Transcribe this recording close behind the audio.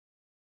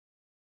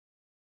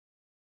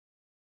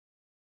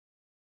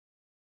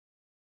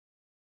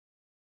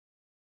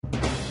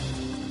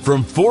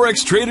From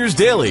Forex Traders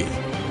Daily,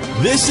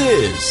 this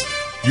is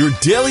your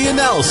daily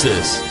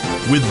analysis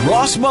with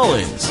Ross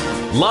Mullins,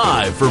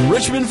 live from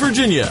Richmond,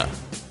 Virginia.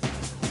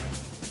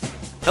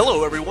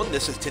 Hello everyone,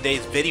 this is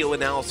today's video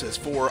analysis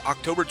for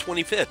October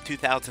 25th,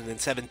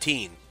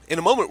 2017. In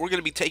a moment, we're going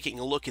to be taking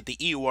a look at the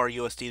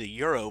EURUSD, the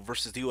euro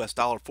versus the US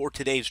dollar for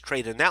today's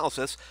trade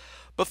analysis.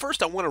 But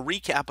first, I want to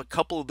recap a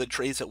couple of the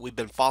trades that we've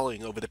been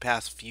following over the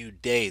past few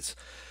days.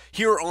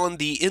 Here on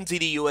the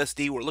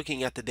NZD-USD, we're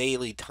looking at the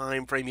daily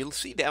time frame. You'll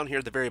see down here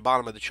at the very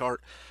bottom of the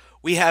chart,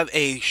 we have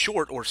a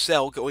short or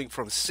sell going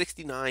from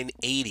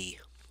 69.80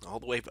 all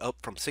the way up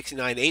from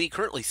 69.80,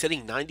 currently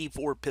sitting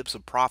 94 pips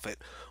of profit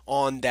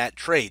on that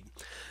trade.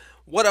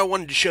 What I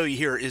wanted to show you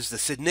here is the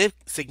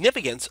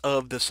significance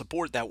of the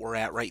support that we're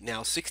at right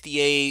now,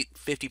 68.55,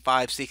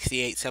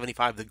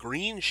 68.75, the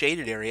green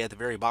shaded area at the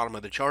very bottom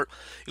of the chart.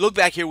 You look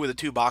back here where the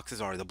two boxes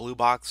are, the blue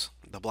box,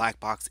 the black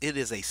box, it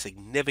is a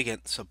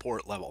significant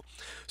support level.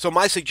 So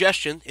my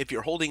suggestion, if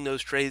you're holding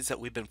those trades that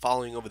we've been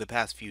following over the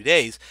past few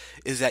days,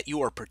 is that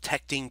you are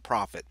protecting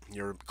profit.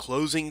 You're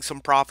closing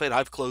some profit.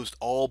 I've closed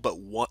all but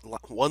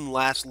one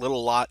last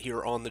little lot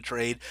here on the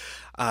trade.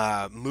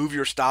 Move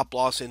your stop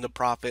loss into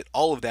profit.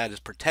 All of that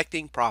is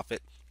protecting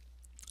profit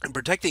and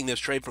protecting this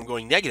trade from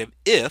going negative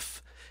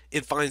if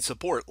it finds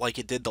support like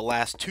it did the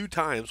last two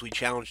times we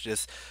challenged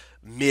this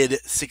mid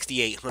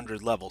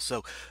 6,800 level.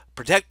 So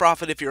protect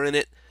profit if you're in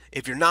it.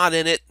 If you're not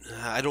in it,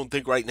 I don't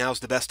think right now is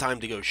the best time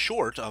to go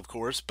short, of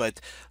course, but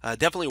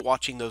definitely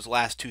watching those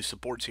last two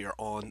supports here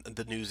on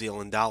the New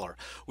Zealand dollar.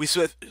 We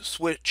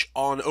switch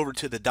on over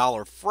to the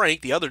dollar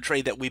franc, the other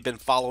trade that we've been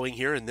following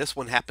here, and this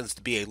one happens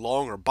to be a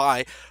long or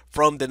buy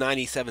from the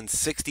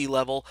 97.60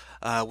 level.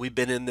 We've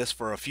been in this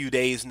for a few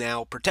days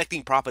now,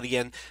 protecting profit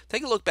again.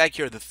 Take a look back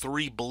here at the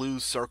three blue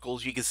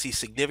circles. You can see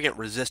significant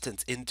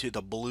resistance into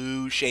the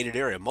blue shaded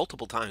area,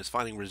 multiple times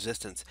finding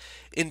resistance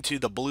into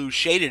the blue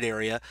shaded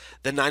area,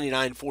 the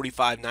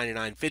 99.45,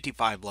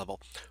 99.55 level.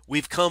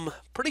 We've come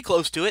pretty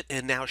close to it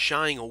and now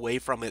shying away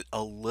from it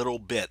a little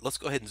bit. Let's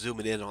go ahead and zoom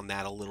it in on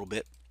that a little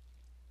bit.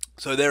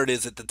 So there it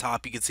is at the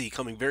top. You can see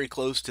coming very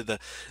close to the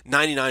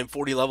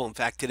 99.40 level. In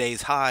fact,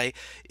 today's high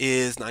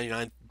is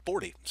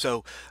 99.40.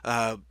 So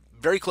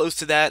very close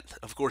to that.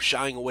 Of course,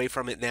 shying away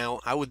from it now.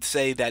 I would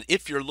say that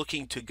if you're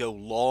looking to go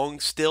long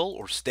still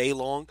or stay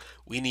long,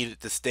 we need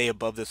it to stay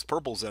above this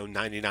purple zone,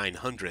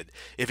 9,900.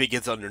 If it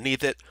gets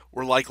underneath it,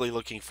 we're likely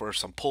looking for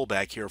some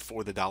pullback here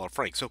for the dollar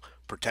franc. So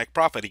protect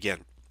profit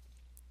again.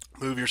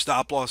 Move your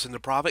stop loss into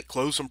profit.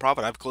 Close some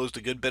profit. I've closed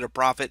a good bit of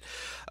profit.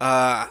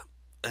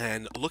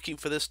 And looking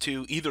for this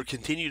to either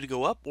continue to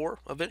go up or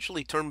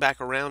eventually turn back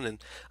around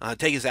and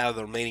take us out of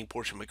the remaining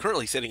portion. But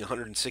currently sitting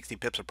 160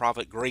 pips of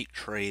profit. Great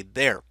trade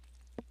there.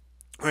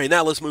 All right,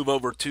 now let's move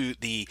over to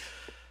the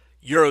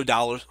euro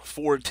dollars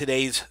for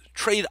today's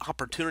trade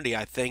opportunity,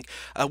 I think.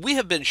 We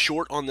have been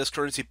short on this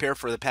currency pair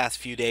for the past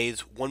few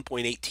days,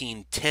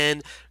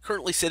 1.1810,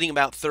 currently sitting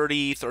about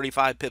 30,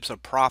 35 pips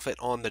of profit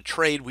on the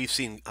trade. We've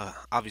seen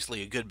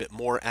obviously a good bit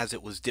more as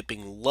it was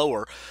dipping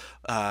lower,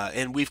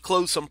 and we've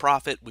closed some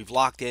profit. We've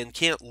locked in,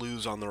 can't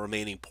lose on the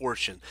remaining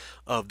portion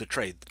of the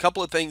trade. A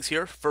couple of things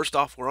here. First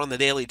off, we're on the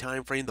daily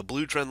time frame, the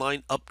blue trend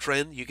line,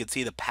 uptrend. You can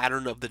see the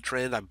pattern of the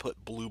trend. I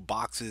put blue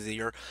boxes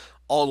here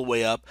all the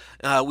way up.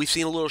 We've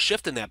seen a little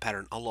shift in that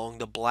pattern along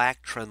the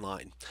black trend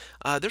line.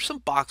 There's some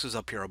boxes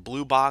up here, a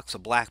blue box, a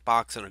black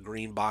box, and a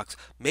green box.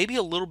 Maybe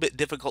a little bit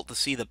difficult to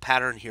see the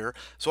pattern here,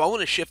 so I want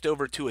to shift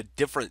over to a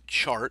different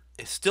chart.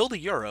 It's still the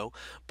euro,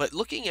 but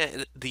looking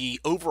at the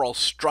overall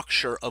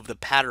structure of the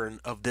pattern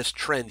of this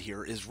trend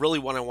here is really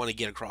what I want to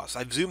get across.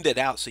 I've zoomed it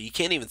out so you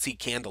can't even see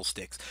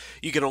candlesticks.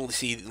 You can only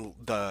see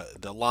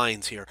the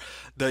lines here.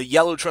 The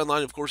yellow trend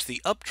line, of course,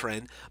 the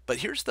uptrend, but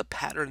here's the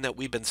pattern that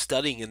we've been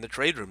studying in the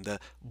trade room.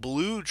 The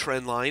blue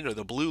trend line, or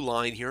the blue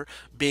line here,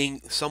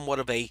 being somewhat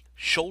of a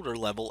shoulder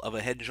level of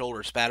a head and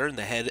shoulders pattern,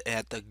 the head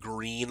at the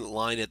green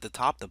line at the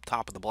top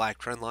of the black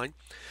trend line,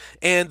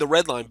 and the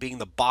red line being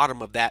the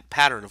bottom of that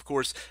pattern. Of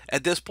course,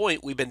 at this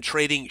point, we've been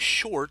trading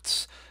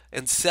shorts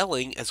and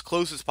selling as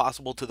close as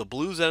possible to the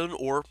blue zone,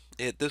 or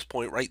at this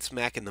point, right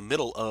smack in the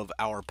middle of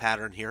our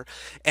pattern here,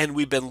 and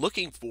we've been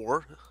looking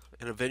for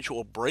an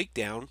eventual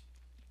breakdown.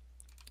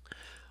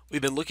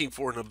 We've been looking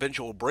for an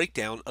eventual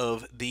breakdown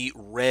of the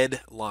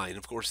red line.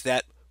 Of course,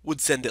 that would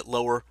send it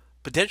lower,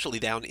 potentially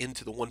down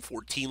into the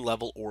 114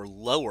 level or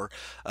lower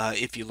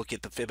if you look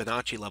at the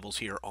Fibonacci levels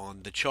here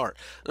on the chart.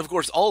 And of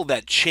course, all of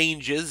that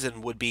changes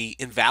and would be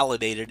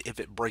invalidated if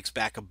it breaks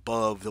back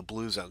above the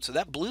blue zone. So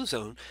that blue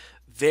zone,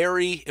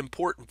 very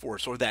important for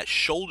us, or that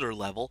shoulder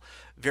level,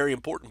 very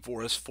important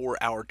for us for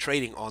our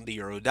trading on the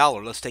euro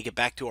dollar. Let's take it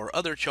back to our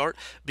other chart,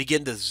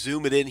 begin to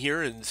zoom it in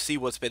here and see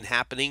what's been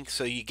happening.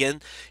 So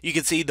again, you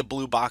can see the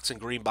blue box and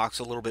green box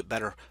a little bit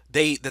better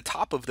the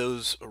top of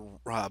those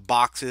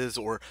boxes,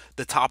 or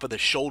the top of the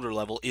shoulder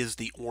level, is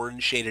the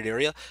orange shaded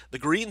area. The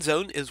green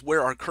zone is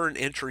where our current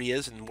entry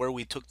is and where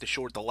we took the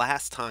short the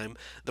last time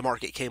the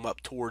market came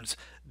up towards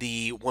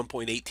the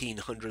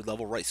 1.1800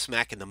 level, right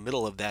smack in the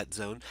middle of that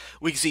zone.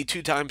 We can see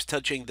 2 times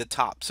touching the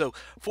top. So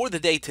for the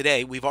day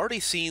today, we've already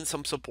seen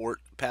some support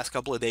past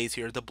couple of days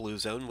here at the blue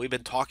zone. We've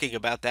been talking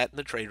about that in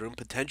the trade room,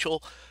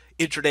 potential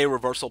intraday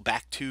reversal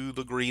back to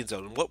the green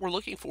zone. And what we're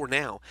looking for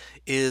now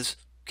is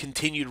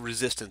continued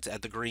resistance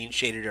at the green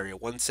shaded area,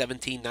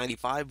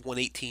 117.95,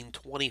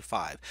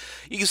 118.25.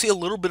 You can see a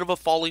little bit of a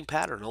falling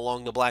pattern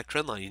along the black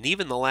trend line, and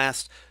even the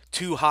last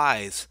 2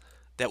 highs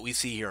that we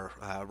see here,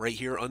 right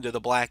here under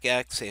the black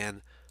X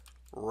and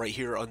right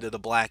here under the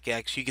black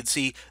X, you can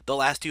see the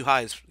last 2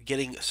 highs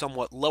getting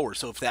somewhat lower.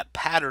 So if that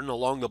pattern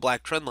along the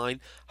black trend line,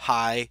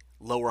 high,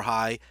 lower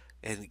high,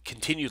 and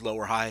continued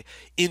lower high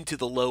into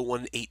the low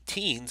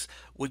 118s,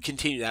 would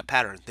continue that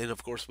pattern. Then,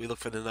 of course, we look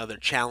for another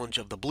challenge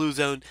of the blue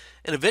zone,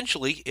 and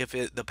eventually, if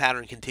the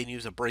pattern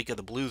continues, a break of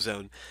the blue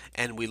zone,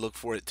 and we look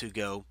for it to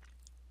go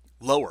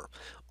lower.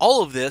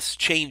 All of this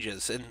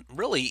changes, and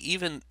really,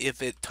 even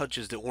if it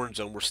touches the orange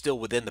zone, we're still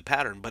within the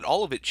pattern, but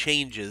all of it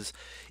changes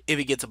if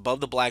it gets above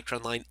the black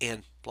trend line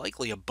and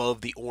likely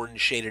above the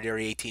orange shaded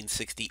area,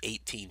 1860,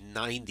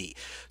 1890.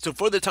 So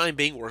for the time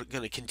being, we're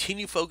going to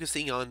continue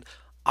focusing on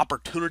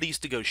opportunities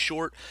to go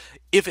short.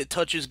 If it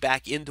touches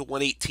back into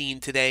 118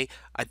 today,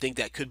 I think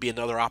that could be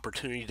another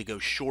opportunity to go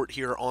short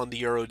here on the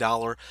euro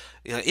dollar.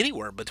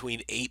 Anywhere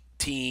between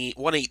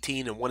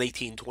 118 and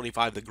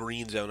 118.25, the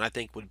green zone, I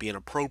think would be an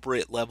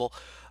appropriate level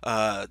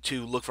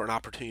to look for an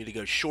opportunity to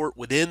go short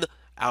within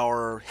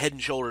our head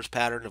and shoulders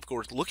pattern. Of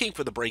course, looking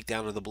for the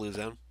breakdown of the blue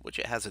zone, which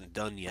it hasn't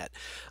done yet.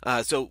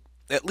 So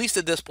at least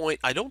at this point,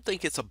 I don't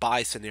think it's a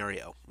buy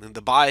scenario. And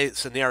the buy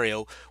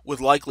scenario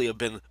would likely have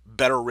been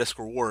better risk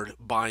reward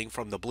buying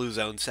from the blue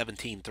zone,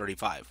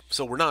 17.35.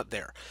 So we're not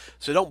there.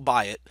 So don't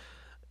buy it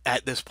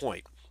at this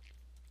point.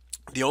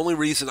 The only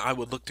reason I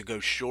would look to go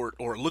short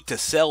or look to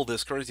sell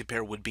this currency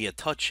pair would be a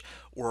touch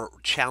or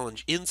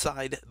challenge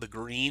inside the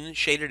green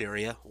shaded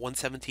area,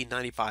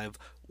 117.95,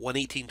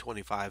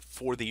 118.25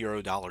 for the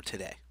euro dollar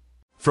today.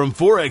 From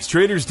Forex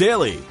Traders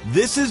Daily,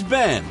 this has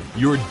been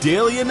your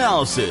daily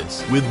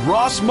analysis with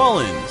Ross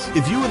Mullins.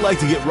 If you would like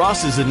to get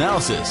Ross's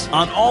analysis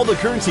on all the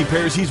currency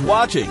pairs he's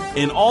watching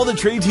and all the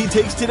trades he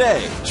takes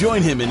today,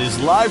 join him in his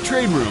live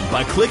trade room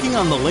by clicking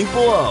on the link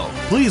below.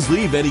 Please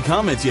leave any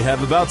comments you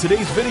have about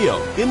today's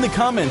video in the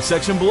comments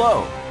section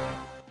below.